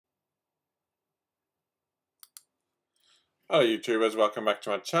Hello YouTubers, welcome back to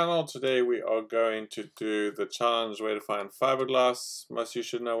my channel. Today we are going to do the challenge where to find fiberglass. Most of you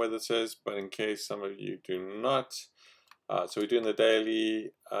should know where this is, but in case some of you do not. So we're doing the daily,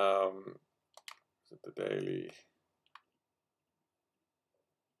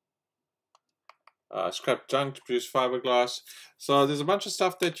 scrap junk to produce fiberglass. So there's a bunch of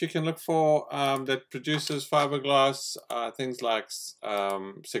stuff that you can look for that produces fiberglass, things like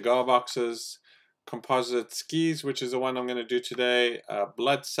cigar boxes, composite skis, which is the one I'm going to do today,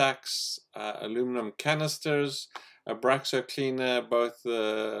 blood sacks, aluminum canisters, a Braxo cleaner, both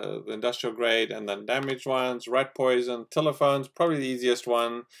the industrial grade and the damaged ones, rat poison, telephones, probably the easiest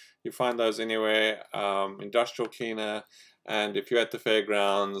one. You find those anywhere, industrial cleaner. And if you're at the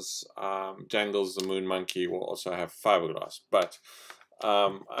fairgrounds, Jangles the Moon Monkey will also have fiberglass. But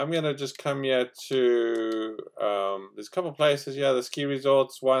I'm going to just come here to, there's a couple places here, the ski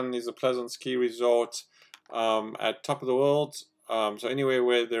resorts. One is a Pleasant Ski Resort at Top of the World. So anywhere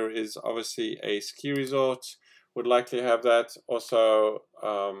where there is obviously a ski resort would likely have that. Also,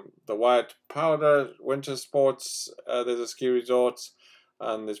 the White Powder Winter Sports, there's a ski resort.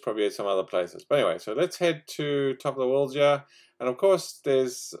 And there's probably some other places. But anyway, so let's head to Top of the World here. And of course,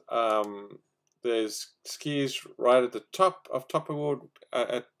 there's skis right at the top of the world,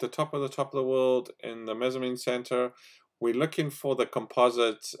 at the top of the world in the mezzanine center. We're looking for the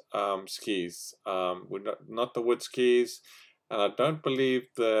composite skis. We're not the wood skis, and I don't believe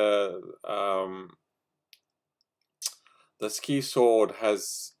the ski sword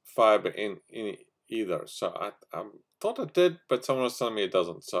has fiber in either. So I thought it did, but someone was telling me it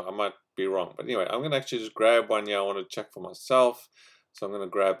doesn't, so I might be wrong. But anyway, I'm going to actually just grab one here. I want to check for myself, so I'm going to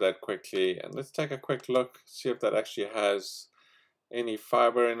grab that quickly, and let's take a quick look, see if that actually has any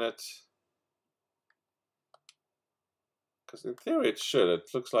fiber in it, because in theory it should. It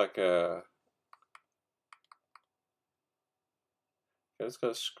looks like a... Okay, let's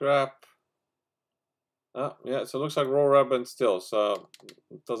go scrap. Oh, yeah, so it looks like raw rubber and steel, so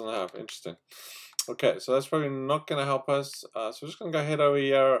it doesn't have. Interesting. Okay, so that's probably not going to help us. So we're just going to go head over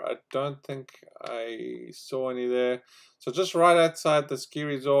here. I don't think I saw any there. So just right outside the ski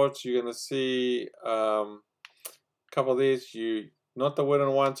resorts, you're going to see a couple of these. Not the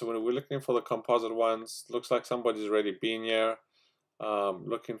wooden ones, so when we're looking for the composite ones, looks like somebody's already been here.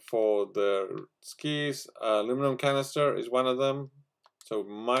 Looking for the skis. Aluminum canister is one of them, so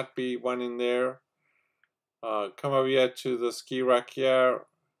might be one in there. Come over here to the ski rack here.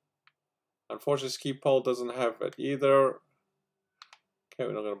 Unfortunately, ski pole doesn't have it either. Okay,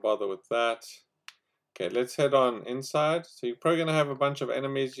 we're not going to bother with that. Okay, let's head on inside. So you're probably going to have a bunch of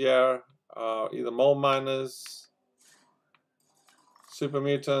enemies here. Either mole miners, super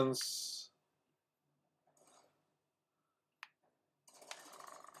mutants.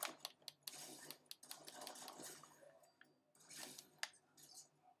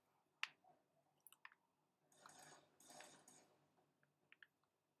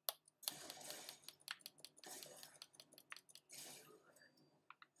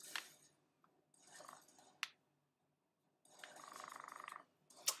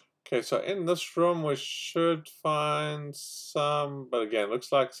 Okay, so in this room we should find some, but again,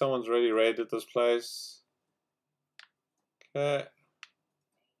 looks like someone's already raided this place. Okay.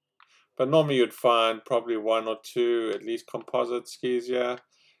 But normally you'd find probably one or two, at least composite skis here.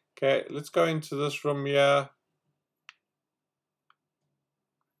 Okay, let's go into this room here.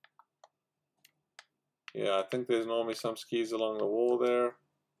 Yeah, I think there's normally some skis along the wall there.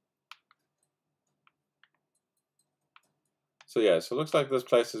 So yeah, so it looks like this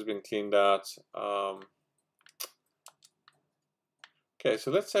place has been cleaned out. Okay,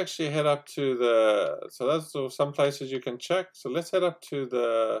 so let's actually head up to the, so that's some places you can check. So let's head up to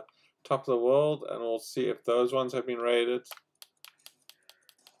the Top of the World and we'll see if those ones have been raided.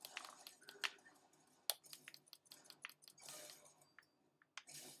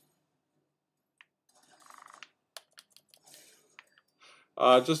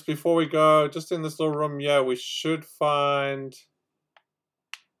 Just before we go, just in this little room, yeah, we should find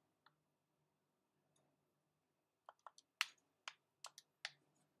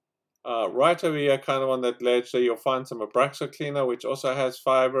right over here, kind of on that ledge there, you'll find some Abraxo cleaner, which also has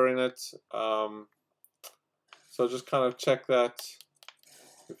fiber in it. So just kind of check that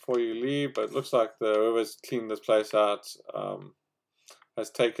before you leave. But it looks like whoever's cleaned this place out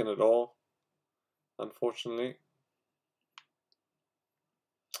has taken it all, unfortunately.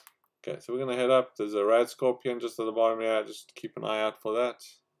 Okay, so we're going to head up. There's a red scorpion just at the bottom here. Just keep an eye out for that.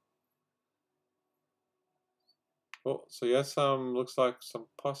 Oh, so yes, looks like some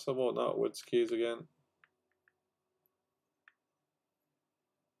possible, no, wood skis again.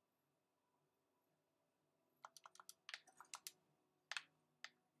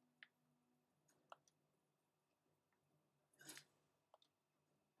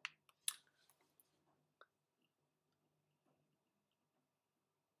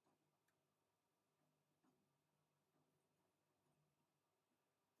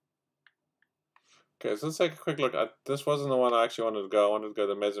 Okay, so let's take a quick look. This wasn't the one I actually wanted to go. I wanted to go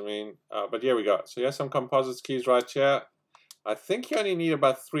to the mezzanine, but here we go. So here's some composite skis right here. I think you only need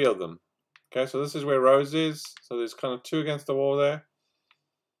about 3 of them. Okay, so this is where Rose is. So there's kind of 2 against the wall there.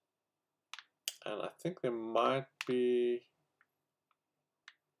 And I think there might be...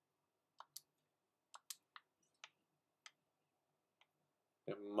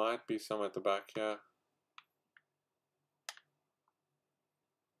 There might be some at the back here.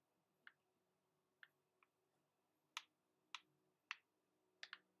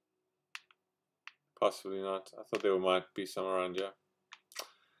 Possibly not. I thought there might be some around here.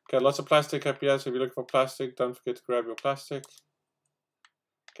 Okay, lots of plastic up here. So if you look for plastic, don't forget to grab your plastic.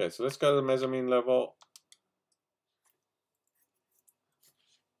 Okay, so let's go to the mezzanine level.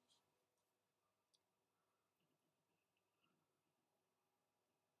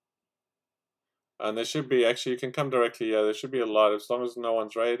 And there should be, actually, you can come directly here. There should be a lot. As long as no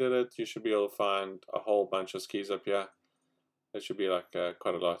one's raided it, you should be able to find a whole bunch of skis up here. There should be like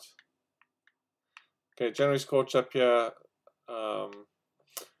quite a lot. Okay, January scorch up here.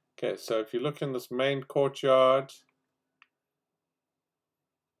 Okay, so if you look in this main courtyard,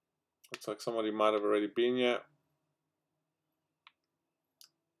 looks like somebody might have already been here.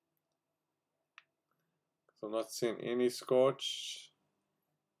 So I'm not seeing any scorch.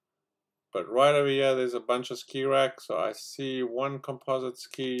 But right over here, there's a bunch of ski racks. So I see 1 composite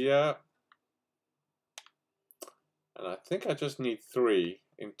ski here. And I think I just need 3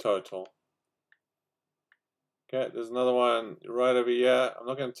 in total. Okay, there's another one right over here. I'm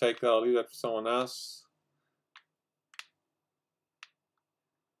not going to take that. I'll leave that for someone else.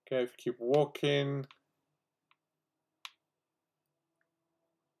 Okay, if you keep walking.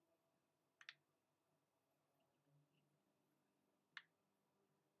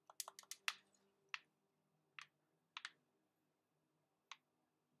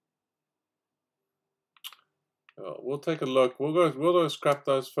 We'll take a look. We'll go scrap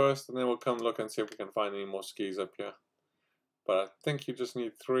those first, and then we'll come look and see if we can find any more skis up here. But I think you just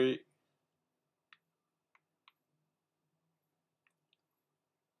need 3.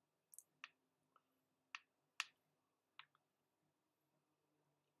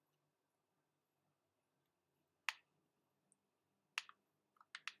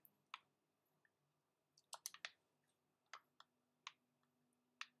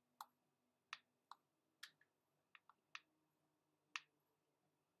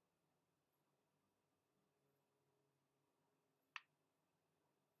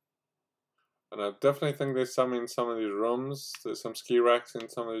 And I definitely think there's some in some of these rooms. There's some ski racks in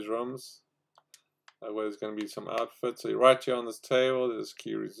some of these rooms. Where there's going to be some outfits. So right here on this table, there's a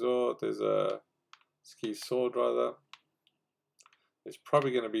ski resort. There's a ski sword, rather. There's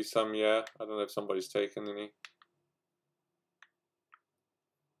probably going to be some, yeah. I don't know if somebody's taken any.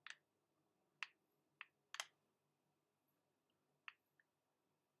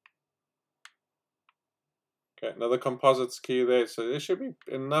 Okay, another composite ski there. So there should be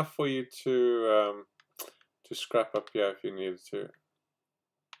enough for you to scrap up here if you needed to.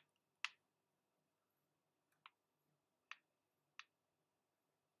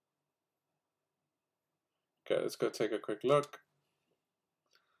 Okay, let's go take a quick look.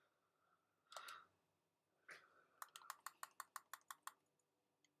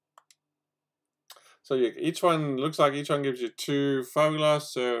 So yeah, each one looks like each one gives you 2 fiberglass.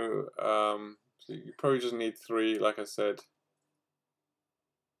 So you probably just need 3, like I said.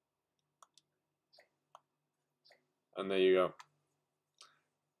 And there you go.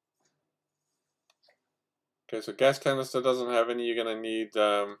 Okay, so gas canister doesn't have any. You're gonna need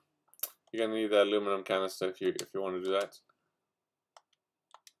the aluminum canister if you want to do that.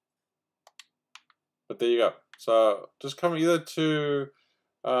 But there you go. So just come either to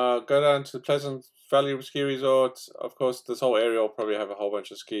go down to the Pleasant Valley Ski Resort. Of course, this whole area will probably have a whole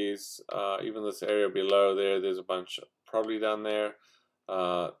bunch of skis. Even this area below there's a bunch probably down there.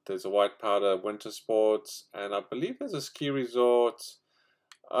 There's a White Powder Winter Sports, and I believe there's a ski resort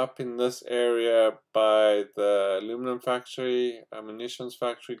up in this area by the aluminum factory, munitions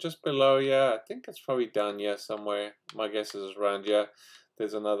factory, just below here. I think it's probably down here somewhere. My guess is around here.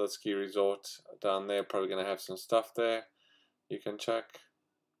 There's another ski resort down there, probably going to have some stuff there. You can check.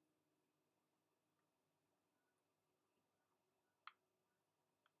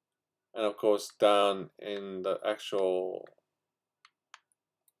 And of course, down in the actual,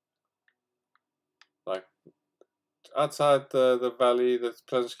 like, outside the valley, the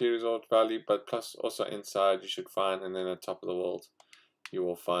Pleasant Ski Resort Valley, but plus also inside you should find, and then at top of the world you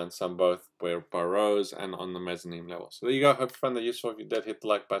will find some both where by rows and on the mezzanine level. So there you go. Hope you found that useful. If you did, hit the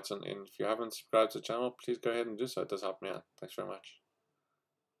like button, and if you haven't subscribed to the channel, please go ahead and do so. It does help me out. Thanks very much.